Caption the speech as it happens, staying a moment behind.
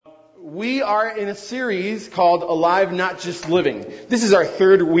We are in a series called Alive, Not Just Living. This is our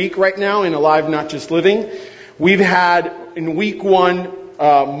third week right now in Alive, Not Just Living. We've had, in week one,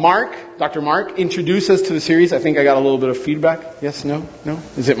 Dr. Mark, introduce us to the series. I think I got a little bit of feedback. Yes, no?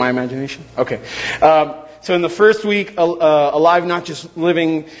 Is it my imagination? Okay. So in the first week, Alive, Not Just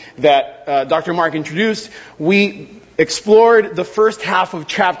Living, that Dr. Mark introduced, we explored the first half of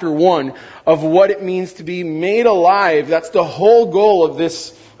chapter 1 of what it means to be made alive. That's the whole goal of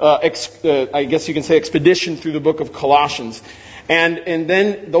this, I guess you can say, expedition through the book of Colossians. And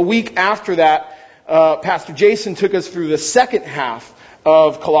then the week after that, Pastor Jason took us through the second half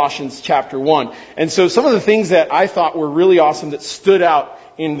of Colossians chapter 1. And so some of the things that I thought were really awesome that stood out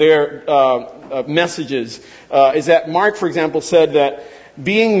in their messages is that Mark, for example, said that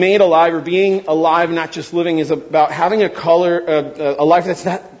being made alive, or being alive, not just living, is about having a life that's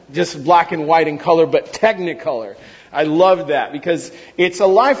not just black and white in color, but technicolor. I love that because it's a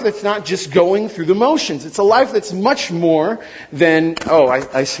life that's not just going through the motions. It's a life that's much more than,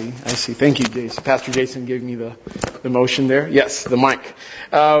 I see. Thank you, Jason. Pastor Jason gave me the motion there. Yes, the mic.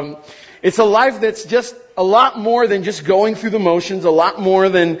 It's a life that's just a lot more than just going through the motions, a lot more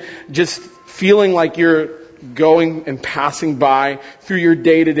than just feeling like you're going and passing by through your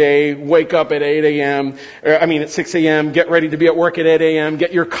day-to-day, wake up at 6 a.m., get ready to be at work at 8 a.m.,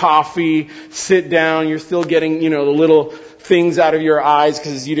 get your coffee, sit down, you're still getting, the little things out of your eyes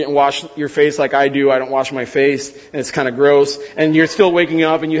because you didn't wash your face like I do. I don't wash my face, and it's kind of gross. And you're still waking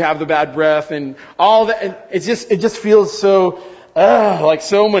up and you have the bad breath and all that. And it just feels so,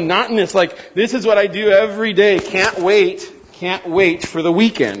 so monotonous. Like, this is what I do every day. Can't wait for the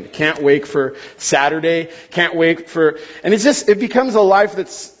weekend. Can't wait for Saturday. Can't wait for... And it becomes a life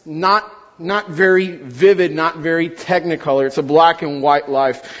that's not very vivid, not very technicolor. It's a black and white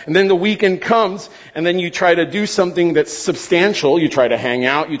life. And then the weekend comes, and then you try to do something that's substantial. You try to hang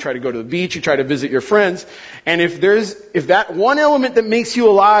out. You try to go to the beach. You try to visit your friends. And if that one element that makes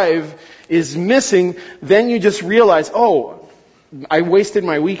you alive is missing, then you just realize, I wasted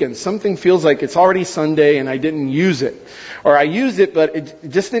my weekend. Something feels like it's already Sunday and I didn't use it. Or I used it, but it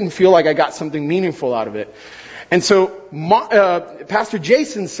just didn't feel like I got something meaningful out of it. And so Pastor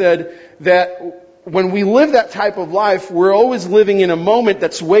Jason said that when we live that type of life, we're always living in a moment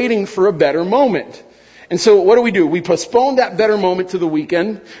that's waiting for a better moment. And so what do? We postpone that better moment to the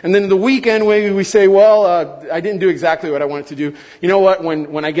weekend. And then the weekend, maybe we say, I didn't do exactly what I wanted to do. You know what?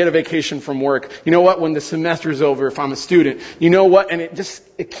 When I get a vacation from work, you know what? When the semester's over, if I'm a student, you know what? And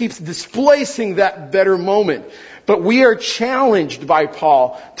it keeps displacing that better moment. But we are challenged by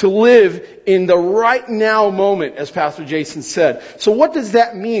Paul to live in the right now moment, as Pastor Jason said. So what does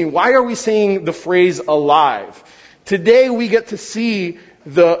that mean? Why are we saying the phrase alive? Today we get to see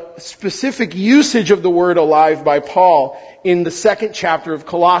the specific usage of the word alive by Paul in the second chapter of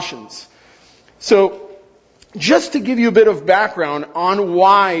Colossians. So, just to give you a bit of background on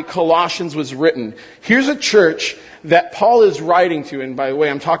why Colossians was written, here's a church that Paul is writing to, and by the way,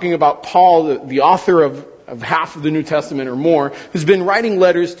 I'm talking about Paul, the author of half of the New Testament or more, who's been writing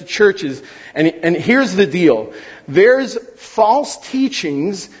letters to churches. And here's the deal. There's false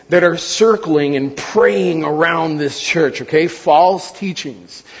teachings that are circling and preying around this church, okay? False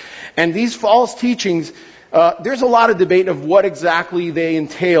teachings. And these false teachings, there's a lot of debate of what exactly they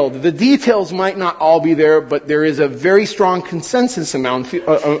entailed. The details might not all be there, but there is a very strong consensus among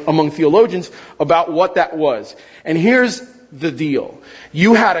theologians about what that was. And here's the deal.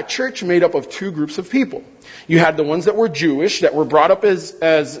 You had a church made up of two groups of people. You had the ones that were Jewish, that were brought up as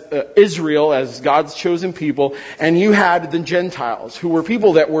Israel, as God's chosen people, and you had the Gentiles, who were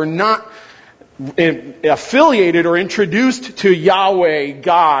people that were not affiliated or introduced to Yahweh,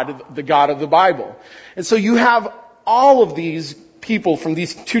 God, the God of the Bible. And so you have all of these people from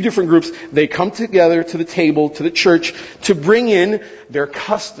these two different groups. They come together to the table, to the church, to bring in their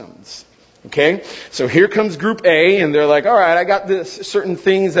customs. Okay? So here comes group A, and they're like, all right, I got this certain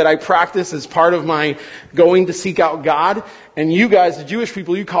things that I practice as part of my going to seek out God. And you guys, the Jewish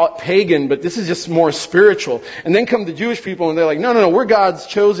people, you call it pagan, but this is just more spiritual. And then come the Jewish people, and they're like, no, we're God's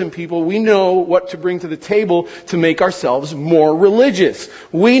chosen people. We know what to bring to the table to make ourselves more religious.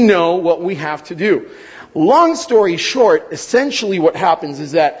 We know what we have to do. Long story short, essentially what happens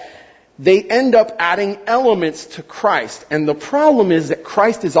is that they end up adding elements to Christ. And the problem is that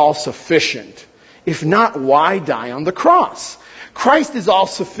Christ is all sufficient. If not, why die on the cross? Christ is all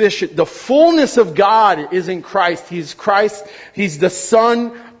sufficient. The fullness of God is in Christ. He's Christ. He's the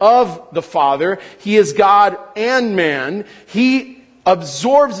Son of the Father. He is God and man. He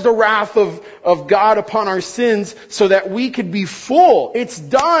absorbs the wrath of God upon our sins so that we could be full. It's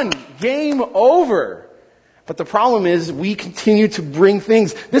done. Game over. But the problem is we continue to bring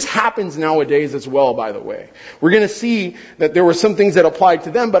things. This happens nowadays as well, by the way. We're going to see that there were some things that applied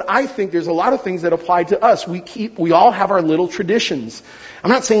to them, but I think there's a lot of things that apply to us. We all have our little traditions. I'm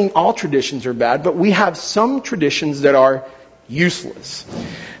not saying all traditions are bad, but we have some traditions that are useless.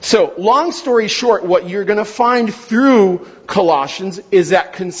 So, long story short, what you're going to find through Colossians is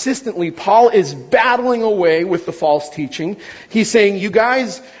that consistently Paul is battling away with the false teaching. He's saying, you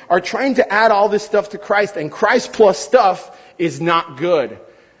guys are trying to add all this stuff to Christ, and Christ plus stuff is not good.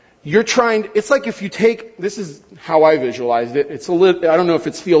 It's like if you take, this is how I visualized it. I don't know if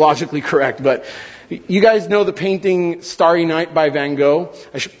it's theologically correct, but you guys know the painting Starry Night by Van Gogh?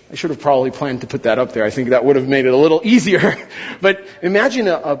 I should have probably planned to put that up there. I think that would have made it a little easier. But imagine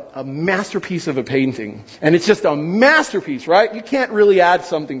a masterpiece of a painting. And it's just a masterpiece, right? You can't really add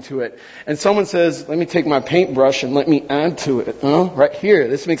something to it. And someone says, let me take my paintbrush and let me add to it. Right here.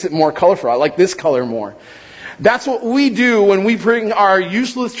 This makes it more colorful. I like this color more. That's what we do when we bring our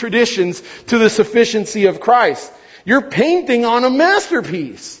useless traditions to the sufficiency of Christ. You're painting on a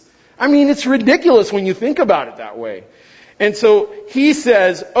masterpiece. I mean, it's ridiculous when you think about it that way. And so he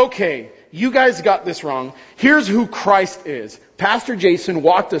says, okay, you guys got this wrong. Here's who Christ is. Pastor Jason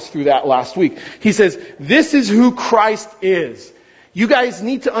walked us through that last week. He says, this is who Christ is. You guys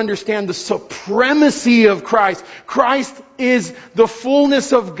need to understand the supremacy of Christ. Christ is the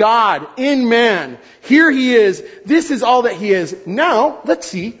fullness of God in man. Here he is. This is all that he is. Now, let's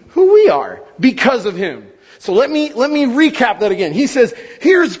see who we are because of him. So let me recap that again. He says,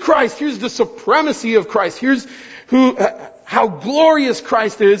 here's Christ. Here's the supremacy of Christ. Here's how glorious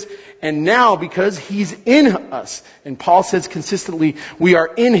Christ is. And now, because he's in us, and Paul says consistently, we are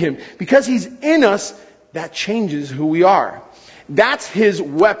in him. Because he's in us, that changes who we are. That's his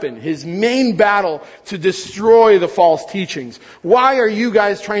weapon, his main battle to destroy the false teachings. Why are you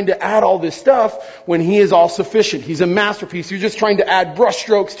guys trying to add all this stuff when he is all sufficient? He's a masterpiece. You're just trying to add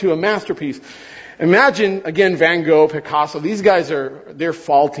brushstrokes to a masterpiece. Imagine, again, Van Gogh, Picasso. These guys they're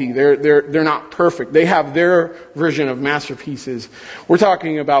faulty. They're not perfect. They have their version of masterpieces. We're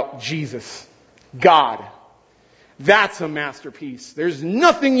talking about Jesus, God. That's a masterpiece. There's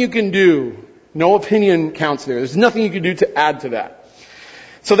nothing you can do. No opinion counts there. There's nothing you can do to add to that.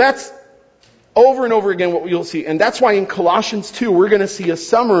 So that's over and over again what you'll see. And that's why in Colossians 2, we're going to see a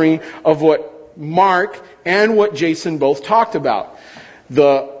summary of what Mark and what Jason both talked about.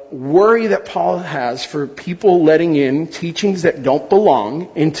 The worry that Paul has for people letting in teachings that don't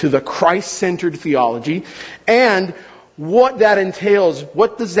belong into the Christ-centered theology, and what that entails.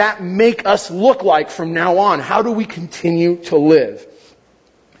 What does that make us look like from now on? How do we continue to live?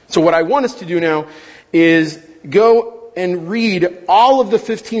 So what I want us to do now is go and read all of the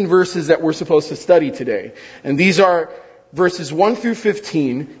 15 verses that we're supposed to study today. And these are verses 1 through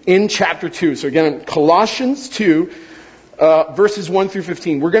 15 in chapter 2. So again, Colossians 2, verses 1 through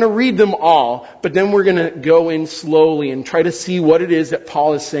 15. We're going to read them all, but then we're going to go in slowly and try to see what it is that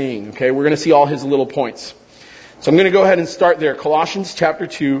Paul is saying. Okay, we're going to see all his little points. So I'm going to go ahead and start there. Colossians chapter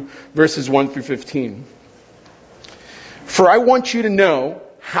 2, verses 1 through 15. For I want you to know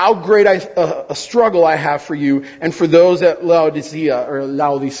how great a struggle I have for you and for those at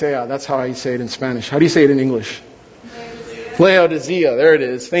Laodicea. That's how I say it in Spanish. How do you say it in English? Laodicea, there it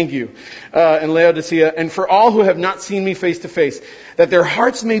is. Thank you. And Laodicea, and for all who have not seen me face to face, that their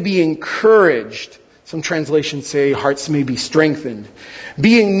hearts may be encouraged. Some translations say hearts may be strengthened.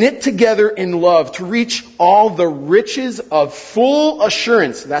 Being knit together in love to reach all the riches of full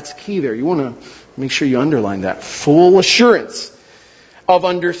assurance. That's key there. You want to make sure you underline that. Full assurance of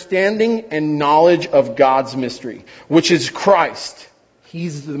understanding and knowledge of God's mystery, which is Christ.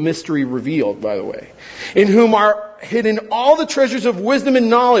 He's the mystery revealed, by the way. In whom are hidden all the treasures of wisdom and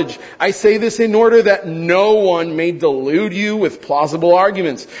knowledge. I say this in order that no one may delude you with plausible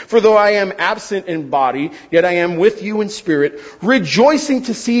arguments. For though I am absent in body, yet I am with you in spirit, rejoicing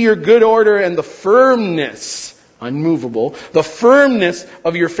to see your good order and the firmness, unmovable, the firmness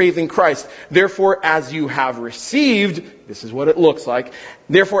of your faith in Christ. Therefore, as you have received, this is what it looks like.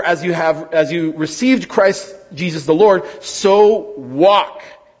 Therefore, as you received Christ Jesus the Lord, so walk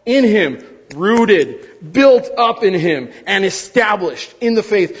in him, rooted, built up in him, and established in the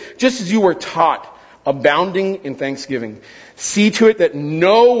faith, just as you were taught, abounding in thanksgiving. See to it that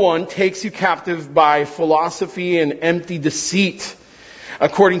no one takes you captive by philosophy and empty deceit,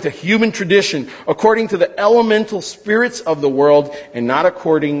 according to human tradition, according to the elemental spirits of the world, and not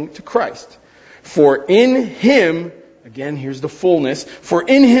according to Christ. For in him again, here's the fullness. For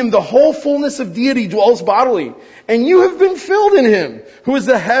in him the whole fullness of deity dwells bodily. And you have been filled in him, who is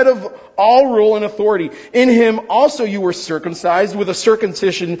the head of all rule and authority. In him also you were circumcised with a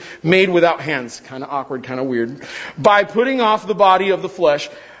circumcision made without hands. Kind of awkward, kind of weird. By putting off the body of the flesh,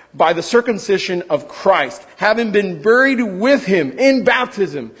 by the circumcision of Christ, having been buried with him in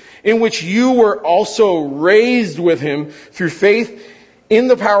baptism, in which you were also raised with him through faith in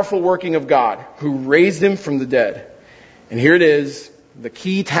the powerful working of God, who raised him from the dead. And here it is, the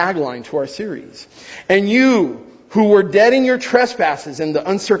key tagline to our series. And you, who were dead in your trespasses and the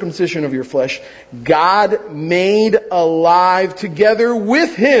uncircumcision of your flesh, God made alive together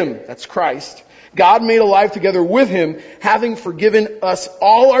with him. That's Christ. God made alive together with him, having forgiven us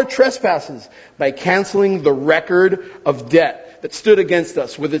all our trespasses by canceling the record of debt that stood against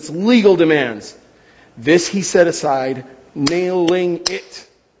us with its legal demands. This he set aside, nailing it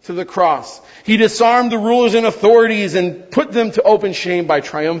to the cross. He disarmed the rulers and authorities and put them to open shame by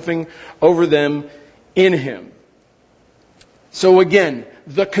triumphing over them in him. So again,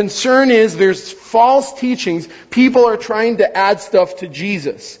 the concern is there's false teachings. People are trying to add stuff to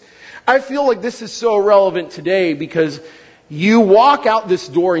Jesus. I feel like this is so relevant today because you walk out this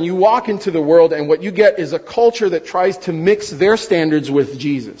door and you walk into the world and what you get is a culture that tries to mix their standards with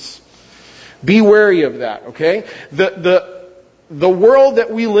Jesus. Be wary of that, okay? The world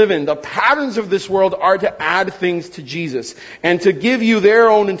that we live in, the patterns of this world are to add things to Jesus and to give you their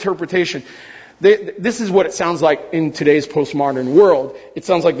own interpretation. This is what it sounds like in today's postmodern world. It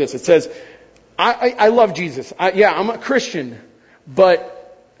sounds like this. It says, I love Jesus. I'm a Christian, but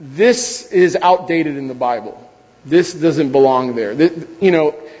this is outdated in the Bible. This doesn't belong there.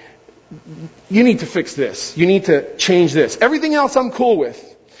 You need to fix this. You need to change this. Everything else I'm cool with.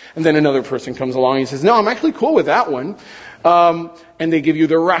 And then another person comes along and says, no, I'm actually cool with that one. And they give you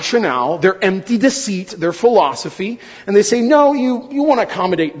their rationale, their empty deceit, their philosophy. And they say, no, you want to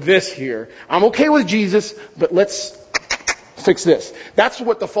accommodate this here. I'm okay with Jesus, but let's fix this. That's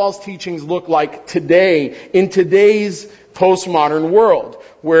what the false teachings look like today, in today's postmodern world,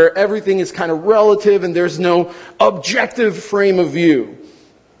 where everything is kind of relative and there's no objective frame of view.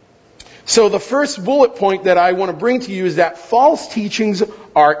 So the first bullet point that I want to bring to you is that false teachings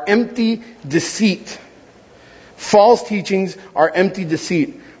are empty deceit. False teachings are empty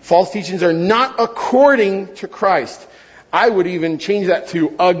deceit. False teachings are not according to Christ. I would even change that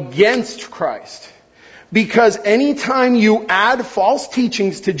to against Christ. Because anytime you add false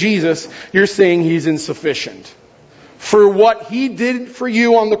teachings to Jesus, you're saying he's insufficient. For what he did for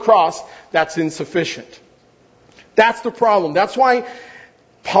you on the cross, that's insufficient. That's the problem. That's why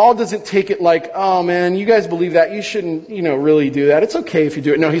Paul doesn't take it like, oh man, you guys believe that. You shouldn't, really do that. It's okay if you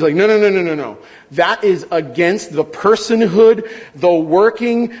do it. No, he's like, no. That is against the personhood, the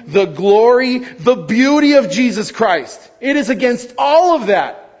working, the glory, the beauty of Jesus Christ. It is against all of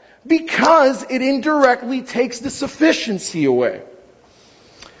that because it indirectly takes the sufficiency away.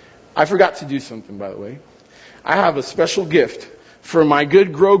 I forgot to do something, by the way. I have a special gift for my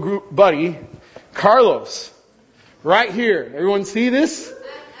good Grow Group buddy, Carlos. Right here. Everyone see this?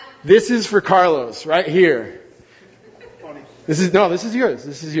 This is for Carlos, right here. This is yours.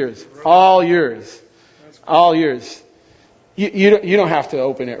 This is yours. All yours. All yours. You don't have to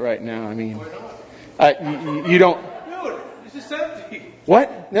open it right now. I mean, you don't. Dude, it's just empty.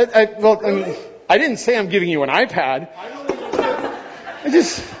 What? I didn't say I'm giving you an iPad.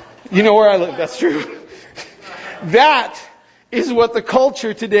 You know where I live. That's true. That is what the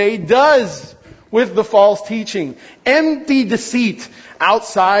culture today does with the false teaching. Empty deceit.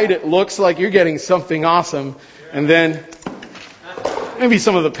 Outside it looks like you're getting something awesome. And then maybe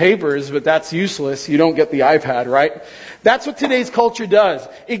some of the papers, but that's useless. You don't get the iPad, right? That's what today's culture does.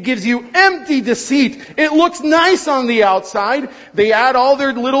 It gives you empty deceit. It looks nice on the outside. They add all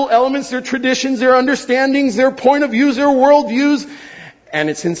their little elements, their traditions, their understandings, their point of views, their worldviews. And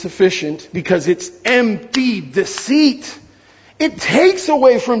it's insufficient because it's empty deceit. It takes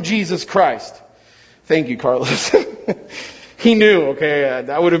away from Jesus Christ. Thank you, Carlos. He knew. Okay,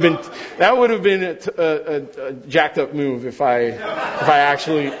 that would have been a jacked up move if I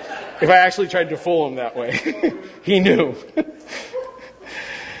actually tried to fool him that way. He knew.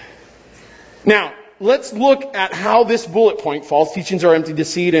 Now, let's look at how this bullet point, false teachings are empty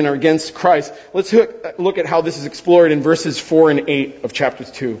deceit and are against Christ. Let's look at how this is explored in verses 4 and 8 of chapter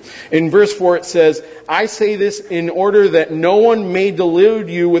 2. In verse 4 it says, I say this in order that no one may delude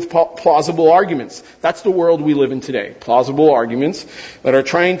you with plausible arguments. That's the world we live in today. Plausible arguments that are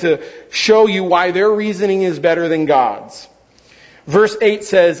trying to show you why their reasoning is better than God's. Verse 8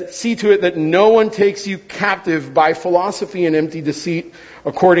 says, see to it that no one takes you captive by philosophy and empty deceit,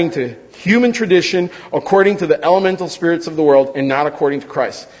 according to human tradition, according to the elemental spirits of the world, and not according to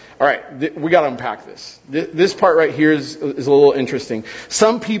Christ. All right, we got to unpack this. This part right here is a little interesting.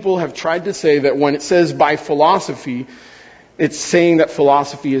 Some people have tried to say that when it says by philosophy, it's saying that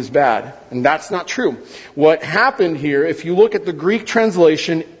philosophy is bad. And that's not true. What happened here, if you look at the Greek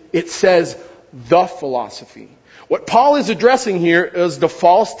translation, it says the philosophy. What Paul is addressing here is the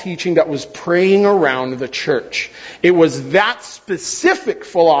false teaching that was preying around the church. It was that specific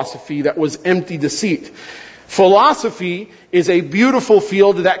philosophy that was empty deceit. Philosophy is a beautiful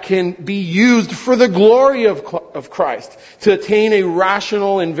field that can be used for the glory of Christ, to attain a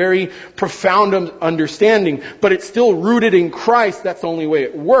rational and very profound understanding, but it's still rooted in Christ. That's the only way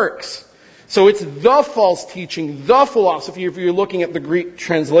it works. So it's the false teaching, the philosophy, if you're looking at the Greek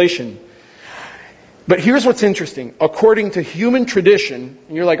translation. But here's what's interesting. According to human tradition,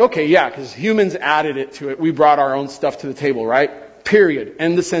 and you're like, okay, yeah, because humans added it to it. We brought our own stuff to the table, right? Period.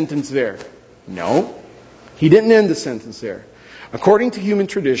 End the sentence there. No. He didn't end the sentence there. According to human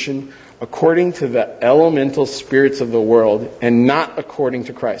tradition, according to the elemental spirits of the world, and not according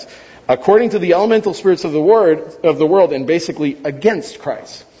to Christ. According to the elemental spirits of the world, and basically against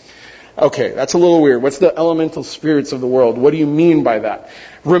Christ. Okay, that's a little weird. What's the elemental spirits of the world? What do you mean by that?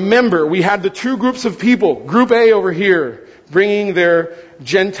 Remember, we had the two groups of people. Group A over here, bringing their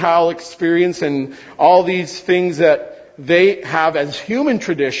Gentile experience and all these things that they have as human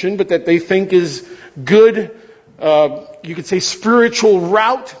tradition, but that they think is good, you could say spiritual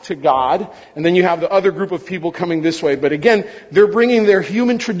route to God. And then you have the other group of people coming this way. But again, they're bringing their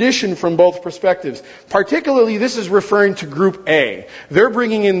human tradition from both perspectives. Particularly, this is referring to Group A. They're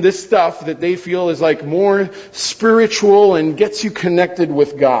bringing in this stuff that they feel is like more spiritual and gets you connected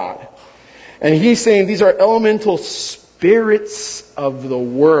with God. And he's saying these are elemental spirits of the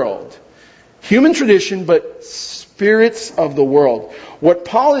world. Human tradition, but spirits of the world. What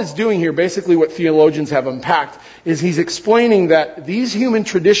Paul is doing here, basically what theologians have unpacked, is he's explaining that these human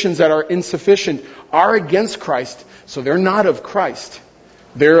traditions that are insufficient are against Christ, so they're not of Christ.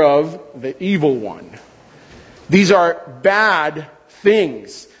 They're of the evil one. These are bad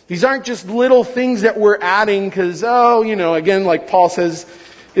things. These aren't just little things that we're adding because, again, like Paul says,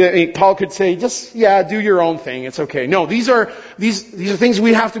 Paul could say, just, do your own thing. It's okay. No, these are things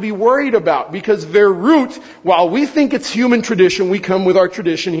we have to be worried about because their root, while we think it's human tradition, we come with our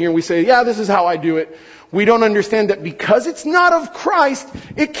tradition here and we say, this is how I do it. We don't understand that because it's not of Christ,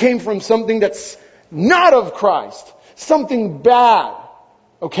 it came from something that's not of Christ. Something bad.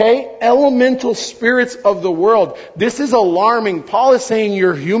 Okay? Elemental spirits of the world. This is alarming. Paul is saying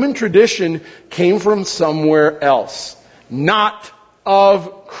your human tradition came from somewhere else. Not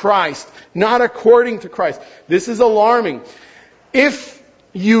of Christ. Not according to Christ. This is alarming. If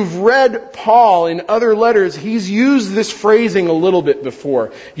you've read Paul in other letters, he's used this phrasing a little bit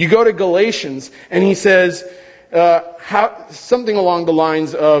before. You go to Galatians and he says something along the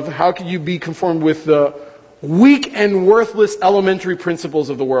lines of how can you be conformed with the weak and worthless elementary principles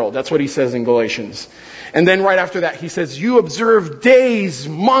of the world. That's what he says in Galatians. And then right after that he says you observe days,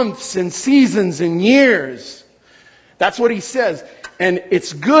 months, and seasons and years. That's what he says. And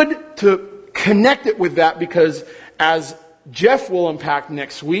it's good to connect it with that because as Jeff will unpack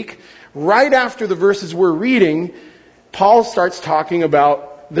next week, right after the verses we're reading, Paul starts talking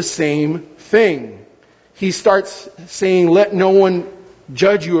about the same thing. He starts saying, let no one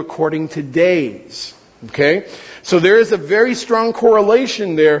judge you according to days. Okay? So there is a very strong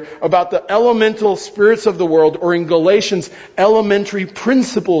correlation there about the elemental spirits of the world, or in Galatians, elementary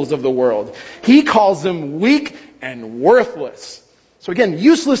principles of the world. He calls them weak and worthless. So again,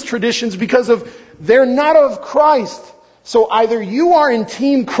 useless traditions because they're not of Christ. So either you are in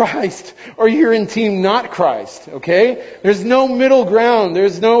team Christ or you're in team not Christ. Okay? There's no middle ground.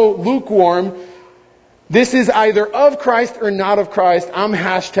 There's no lukewarm. This is either of Christ or not of Christ. I'm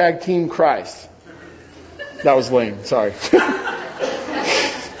 # team Christ. That was lame. Sorry.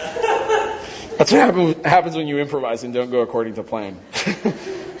 That's what happens when you improvise and don't go according to plan.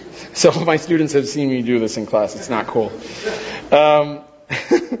 So my students have seen me do this in class. It's not cool.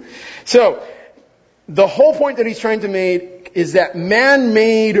 So the whole point that he's trying to make is that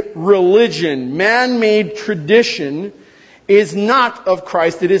man-made religion, man-made tradition is not of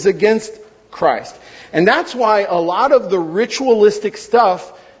Christ. It is against Christ. And that's why a lot of the ritualistic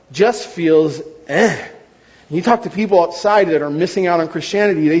stuff just feels You talk to people outside that are missing out on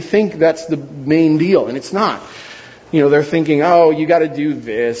Christianity, they think that's the main deal, and it's not. They're thinking, you got to do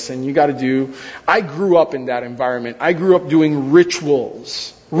this, and you got to do... I grew up in that environment. I grew up doing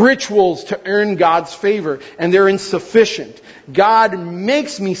rituals. rituals to earn God's favor, and they're insufficient. God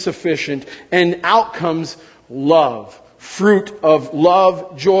makes me sufficient, and out comes love. Fruit of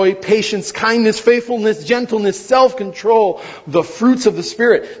love, joy, patience, kindness, faithfulness, gentleness, self-control, the fruits of the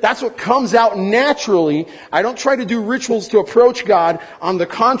Spirit. That's what comes out naturally. I don't try to do rituals to approach God. On the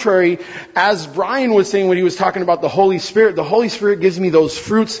contrary, as Brian was saying when he was talking about the Holy Spirit gives me those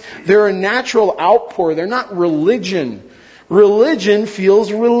fruits. They're a natural outpour. They're not religion. Religion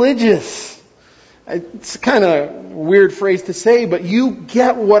feels religious. It's kind of a weird phrase to say, but you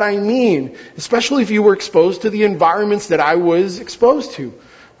get what I mean. Especially if you were exposed to the environments that I was exposed to.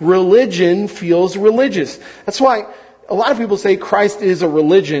 Religion feels religious. That's why a lot of people say Christ is a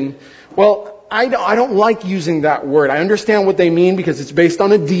religion. Well, I don't like using that word. I understand what they mean because it's based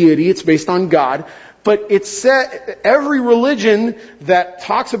on a deity. It's based on God. But it's said, every religion that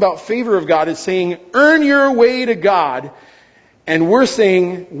talks about favor of God is saying, earn your way to God. And we're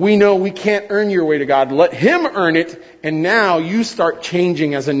saying, we know we can't earn your way to God. Let Him earn it. And now you start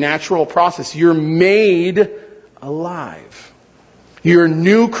changing as a natural process. You're made alive. You're a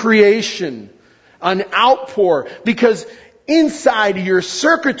new creation. An outpour. Because inside your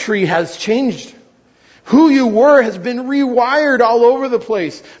circuitry has changed. Who you were has been rewired all over the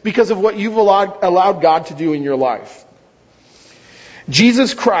place because of what you've allowed God to do in your life.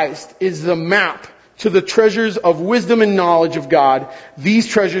 Jesus Christ is the map to the treasures of wisdom and knowledge of God. These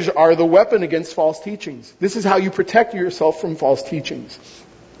treasures are the weapon against false teachings. This is how you protect yourself from false teachings.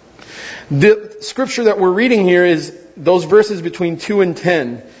 The scripture that we're reading here is those verses between 2 and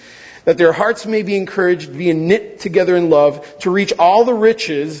 10. That their hearts may be encouraged, being knit together in love, to reach all the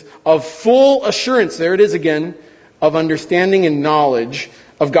riches of full assurance, there it is again, of understanding and knowledge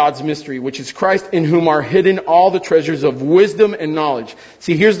of God's mystery, which is Christ, in whom are hidden all the treasures of wisdom and knowledge.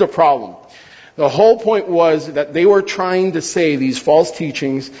 See, here's the problem. The whole point was that they were trying to say, these false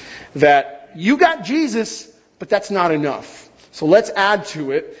teachings, that you got Jesus, but that's not enough. So let's add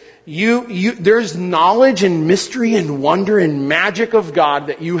to it. There's knowledge and mystery and wonder and magic of God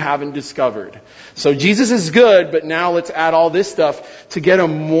that you haven't discovered. So Jesus is good, but now let's add all this stuff to get a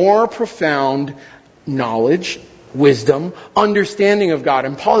more profound knowledge, wisdom, understanding of God.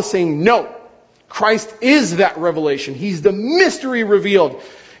 And Paul is saying, no, Christ is that revelation. He's the mystery revealed.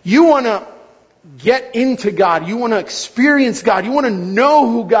 You want to get into God. You want to experience God. You want to know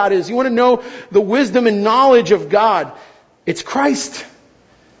who God is. You want to know the wisdom and knowledge of God. It's Christ.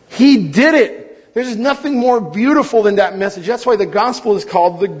 He did it. There's nothing more beautiful than that message. That's why the gospel is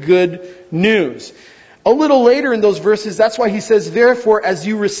called the good news. A little later in those verses, that's why he says, therefore, as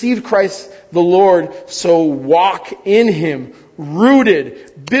you received Christ the Lord, so walk in Him,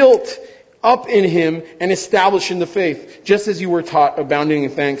 rooted, built up in Him, and established in the faith, just as you were taught, abounding in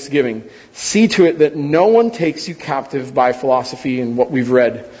thanksgiving. See to it that no one takes you captive by philosophy and what we've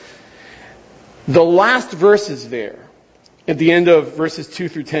read. The last verses there, at the end of verses 2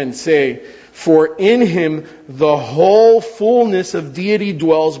 through 10, say, for in Him the whole fullness of deity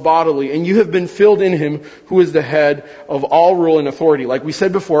dwells bodily, and you have been filled in Him who is the head of all rule and authority. Like we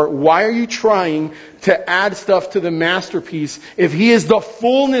said before, why are you trying to add stuff to the masterpiece if He is the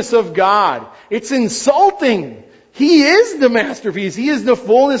fullness of God? It's insulting. He is the masterpiece. He is the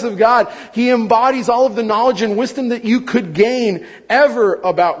fullness of God. He embodies all of the knowledge and wisdom that you could gain ever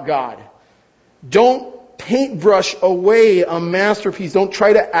about God. Don't paintbrush away a masterpiece. Don't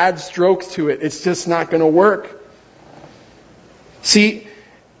try to add strokes to it. It's just not going to work. See,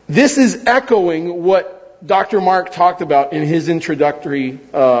 this is echoing what Dr. Mark talked about in his introductory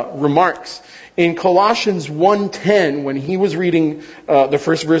remarks. In Colossians 1:10, when he was reading the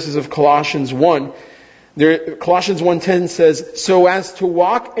first verses of Colossians 1, Colossians 1:10 says, so as to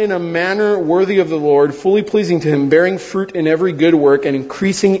walk in a manner worthy of the Lord, fully pleasing to Him, bearing fruit in every good work, and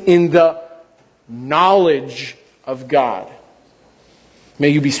increasing in the knowledge of God. May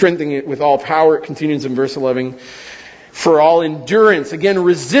you be strengthening it with all power. It continues in verse 11. For all endurance, again,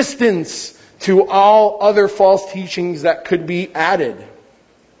 resistance to all other false teachings that could be added.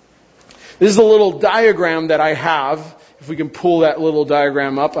 This is a little diagram that I have. If we can pull that little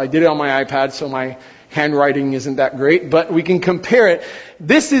diagram up. I did it on my iPad, so my handwriting isn't that great, but we can compare it.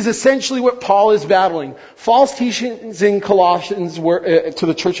 This is essentially what Paul is battling. False teachings in Colossians, to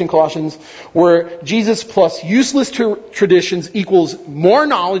the church in Colossians, where Jesus plus useless traditions equals more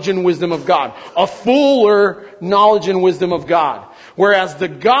knowledge and wisdom of God. A fuller knowledge and wisdom of God. Whereas the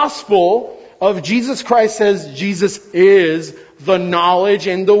gospel of Jesus Christ says Jesus is the knowledge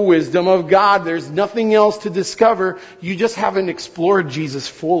and the wisdom of God. There's nothing else to discover. You just haven't explored Jesus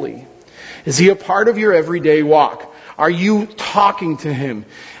fully. Is He a part of your everyday walk? Are you talking to Him?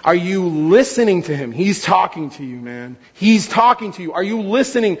 Are you listening to Him? He's talking to you, man. He's talking to you. Are you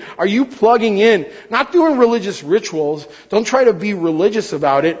listening? Are you plugging in? Not doing religious rituals. Don't try to be religious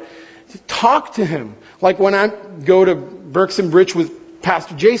about it. Talk to Him. Like when I go to Berks and Bridge with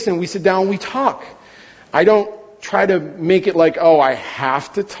Pastor Jason, we sit down and we talk. I don't try to make it like, oh, I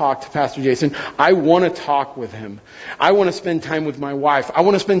have to talk to Pastor Jason. I want to talk with him. I want to spend time with my wife. I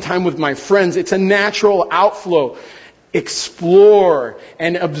want to spend time with my friends. It's a natural outflow. Explore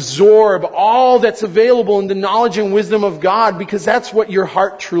and absorb all that's available in the knowledge and wisdom of God, because that's what your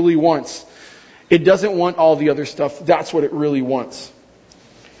heart truly wants. It doesn't want all the other stuff. That's what it really wants.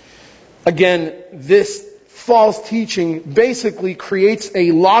 Again, this false teaching basically creates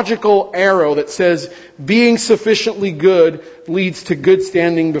a logical arrow that says being sufficiently good leads to good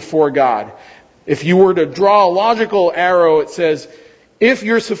standing before God. If you were to draw a logical arrow, it says, if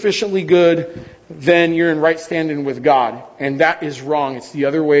you're sufficiently good, then you're in right standing with God. And that is wrong. It's the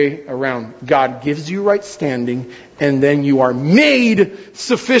other way around. God gives you right standing, and then you are made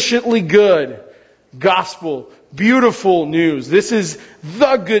sufficiently good. Gospel. Beautiful news. This is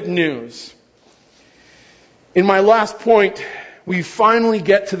the good news. In my last point, we finally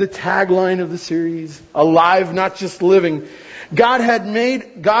get to the tagline of the series, alive, not just living. God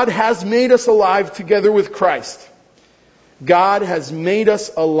has made us alive together with Christ. God has made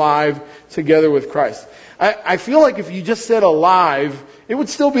us alive together with Christ. I feel like if you just said alive, it would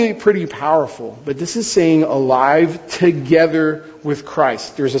still be pretty powerful. But this is saying alive together with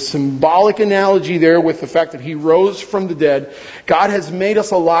Christ. There's a symbolic analogy there with the fact that He rose from the dead. God has made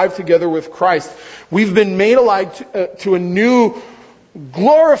us alive together with Christ. We've been made alive to a new,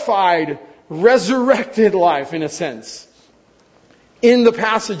 glorified, resurrected life, in a sense. In the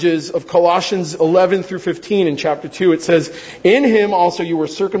passages of Colossians 11 through 15 in chapter 2, it says, in Him also you were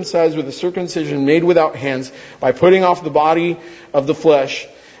circumcised with a circumcision made without hands, by putting off the body of the flesh,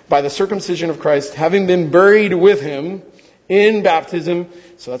 by the circumcision of Christ, having been buried with Him in baptism,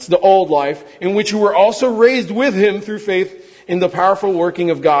 so that's the old life, in which you were also raised with Him through faith in the powerful working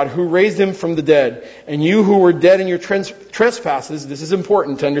of God, who raised Him from the dead. And you who were dead in your trespasses, this is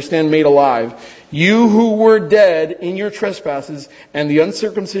important to understand, made alive. You who were dead in your trespasses and the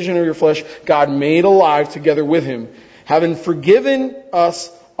uncircumcision of your flesh, God made alive together with Him, having forgiven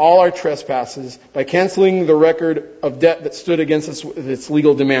us all our trespasses by canceling the record of debt that stood against us with its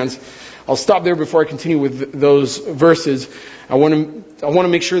legal demands. I'll stop there before I continue with those verses. I want to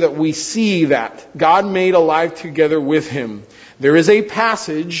make sure that we see that God made alive together with Him. There is a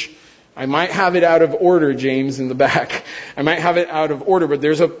passage, I might have it out of order, James, in the back. I might have it out of order, but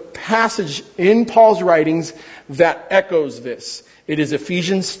there's a passage in Paul's writings that echoes this. It is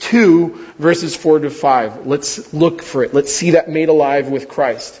Ephesians 2, verses 4 to 5. Let's look for it. Let's see that made alive with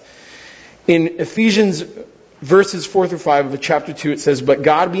Christ. In Ephesians verses 4 through 5 of chapter 2, it says, but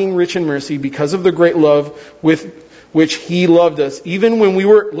God being rich in mercy, because of the great love with which He loved us, even when we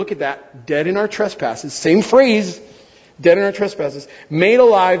were, look at that, dead in our trespasses, same phrase, dead in our trespasses, made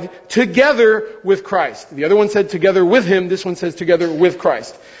alive together with Christ. The other one said together with Him, this one says together with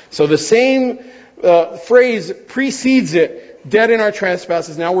Christ. So the same phrase precedes it, dead in our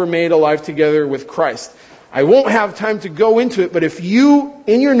trespasses, now we're made alive together with Christ. I won't have time to go into it, but if you,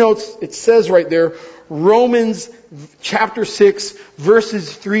 in your notes, it says right there, Romans chapter 6,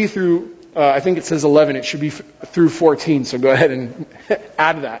 verses 3 through, I think it says 11. It should be through 14, so go ahead and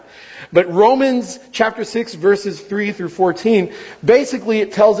add that. But Romans chapter 6, verses 3 through 14, basically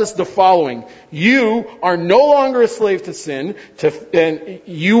it tells us the following. You are no longer a slave to sin, and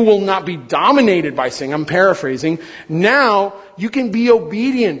you will not be dominated by sin. I'm paraphrasing. Now you can be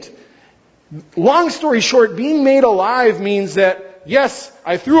obedient. Long story short, being made alive means that, yes,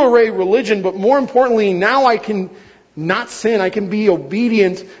 I threw away religion, but more importantly, now I can not sin. I can be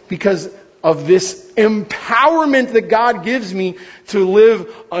obedient because of this empowerment that God gives me to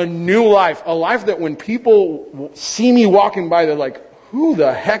live a new life. A life that when people see me walking by, they're like, who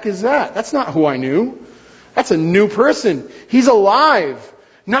the heck is that? That's not who I knew. That's a new person. He's alive.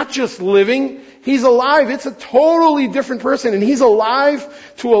 Not just living. He's alive. It's a totally different person. And He's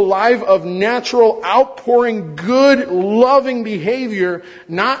alive to a life of natural, outpouring, good, loving behavior,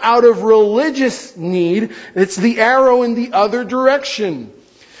 not out of religious need. It's the arrow in the other direction.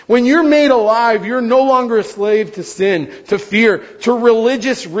 When you're made alive, you're no longer a slave to sin, to fear, to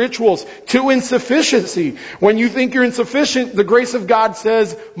religious rituals, to insufficiency. When you think you're insufficient, the grace of God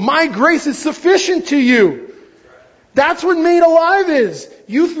says, my grace is sufficient to you. That's what made alive is.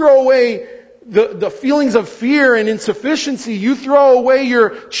 You throw away the feelings of fear and insufficiency. You throw away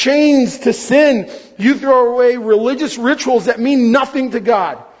your chains to sin. You throw away religious rituals that mean nothing to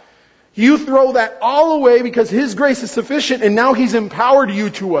God. You throw that all away because His grace is sufficient, and now He's empowered you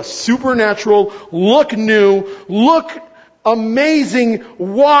to a supernatural, look new, look amazing,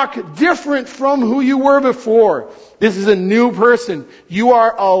 walk different from who you were before. This is a new person. You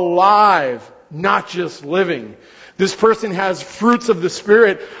are alive, not just living. This person has fruits of the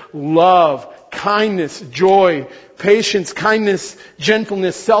Spirit: love, kindness, joy, patience, kindness,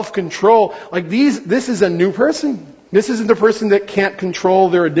 gentleness, self-control. This is a new person. This isn't the person that can't control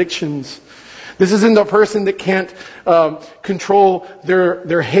their addictions. This isn't the person that can't control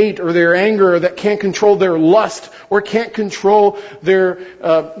their hate or their anger, or that can't control their lust, or can't control their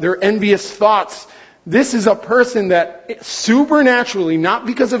envious thoughts. This is a person that supernaturally, not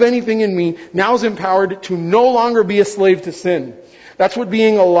because of anything in me, now is empowered to no longer be a slave to sin. That's what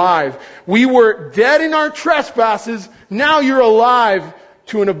being alive. We were dead in our trespasses. Now you're alive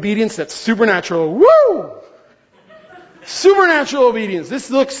to an obedience that's supernatural. Woo! Supernatural obedience. This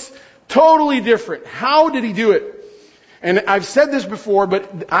looks totally different. How did He do it? And I've said this before,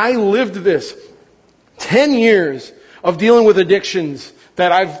 but I lived this. 10 years of dealing with addictions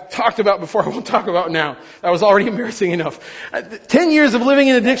that I've talked about before. I won't talk about now. That was already embarrassing enough. 10 years of living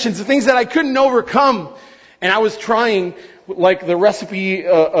in addictions, the things that I couldn't overcome. And I was trying, like the recipe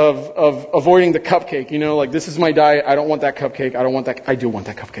of avoiding the cupcake. You know, like, this is my diet. I don't want that cupcake. I don't want that. I do want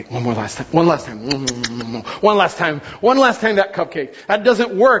that cupcake. One last time. One last time that cupcake. That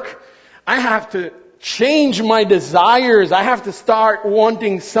doesn't work. I have to change my desires. I have to start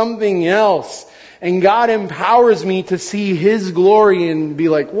wanting something else. And God empowers me to see His glory and be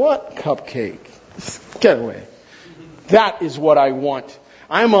like, what cupcake? Get away. That is what I want.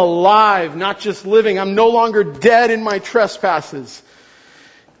 I'm alive, not just living. I'm no longer dead in my trespasses.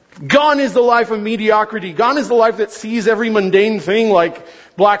 Gone is the life of mediocrity. Gone is the life that sees every mundane thing like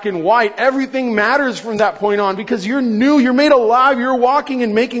black and white. Everything matters from that point on because you're new, you're made alive, you're walking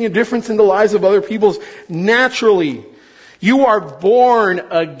and making a difference in the lives of other people naturally. You are born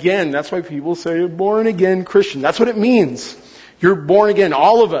again. That's why people say born again Christian. That's what it means. You're born again.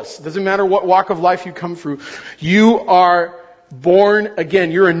 All of us. Doesn't matter what walk of life you come through. You are born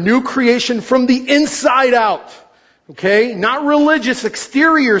again. You're a new creation from the inside out. Okay? Not religious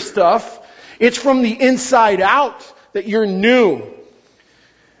exterior stuff. It's from the inside out that you're new.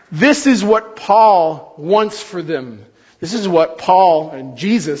 This is what Paul wants for them. This is what Paul and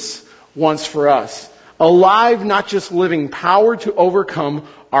Jesus wants for us. Alive, not just living. Power to overcome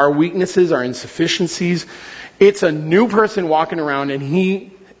our weaknesses, our insufficiencies. It's a new person walking around and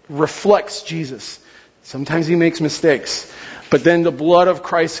he reflects Jesus. Sometimes he makes mistakes. But then the blood of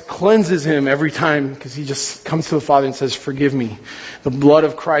Christ cleanses him every time because he just comes to the Father and says, forgive me. The blood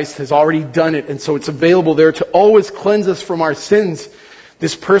of Christ has already done it. And so it's available there to always cleanse us from our sins.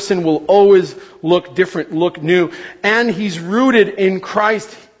 This person will always look different, look new. And he's rooted in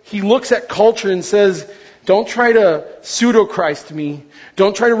Christ. He looks at culture and says, don't try to pseudo-Christ me.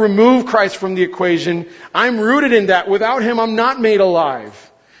 Don't try to remove Christ from the equation. I'm rooted in that. Without Him, I'm not made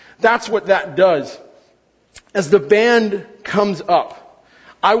alive. That's what that does. As the band comes up,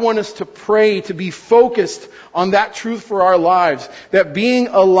 I want us to pray, to be focused on that truth for our lives. That being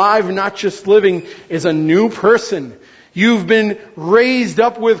alive, not just living, is a new person. You've been raised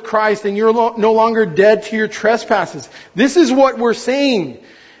up with Christ and you're no longer dead to your trespasses. This is what we're saying.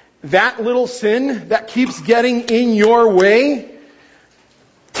 That little sin that keeps getting in your way,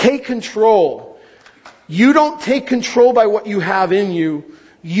 take control. You don't take control by what you have in you.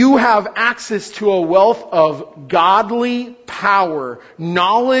 You have access to a wealth of godly power,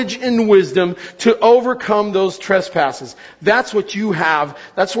 knowledge and wisdom to overcome those trespasses. That's what you have.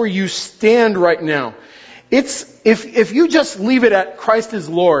 That's where you stand right now. If you just leave it at Christ is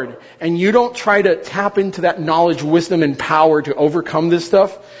Lord and you don't try to tap into that knowledge, wisdom, and power to overcome this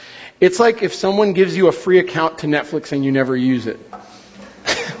stuff, it's like if someone gives you a free account to Netflix and you never use it.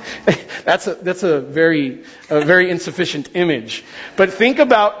 That's a very insufficient image. But think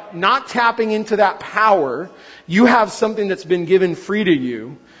about not tapping into that power. You have something that's been given free to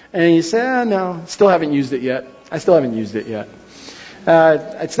you, and you say, no, still haven't used it yet. I still haven't used it yet.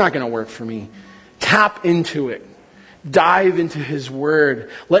 It's not going to work for me. Tap into it. Dive into His Word.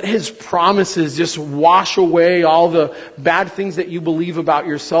 Let His promises just wash away all the bad things that you believe about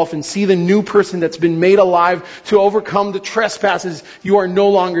yourself and see the new person that's been made alive to overcome the trespasses. You are no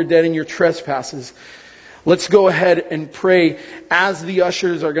longer dead in your trespasses. Let's go ahead and pray as the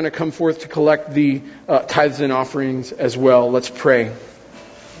ushers are going to come forth to collect the tithes and offerings as well. Let's pray.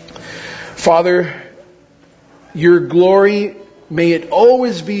 Father, Your glory, may it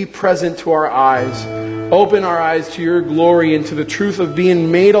always be present to our eyes. Open our eyes to Your glory and to the truth of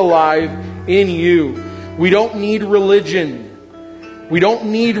being made alive in You. We don't need religion. We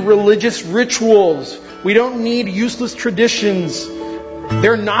don't need religious rituals. We don't need useless traditions.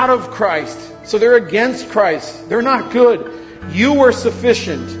 They're not of Christ. So they're against Christ. They're not good. You are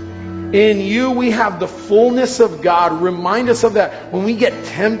sufficient. In you we have the fullness of God. Remind us of that. When we get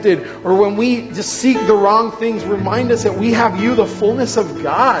tempted or when we just seek the wrong things, remind us that we have you, the fullness of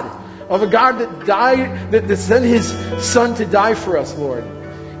God. Of a God that died, that sent His Son to die for us, Lord.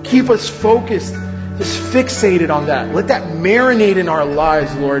 Keep us focused, just fixated on that. Let that marinate in our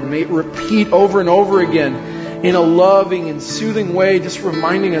lives, Lord. May it repeat over and over again in a loving and soothing way, just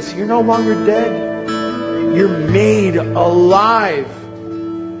reminding us you're no longer dead. You're made alive.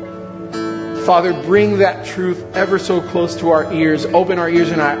 Father, bring that truth ever so close to our ears. Open our ears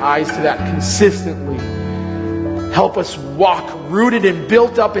and our eyes to that consistently. Help us walk rooted and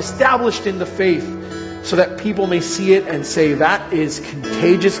built up, established in the faith, so that people may see it and say, that is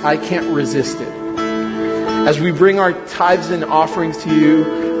contagious. I can't resist it. As we bring our tithes and offerings to you,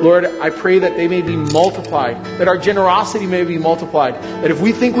 Lord, I pray that they may be multiplied, that our generosity may be multiplied, that if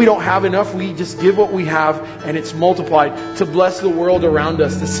we think we don't have enough, we just give what we have and it's multiplied to bless the world around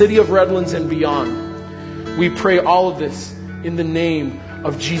us, the city of Redlands and beyond. We pray all of this in the name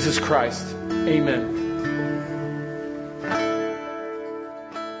of Jesus Christ. Amen.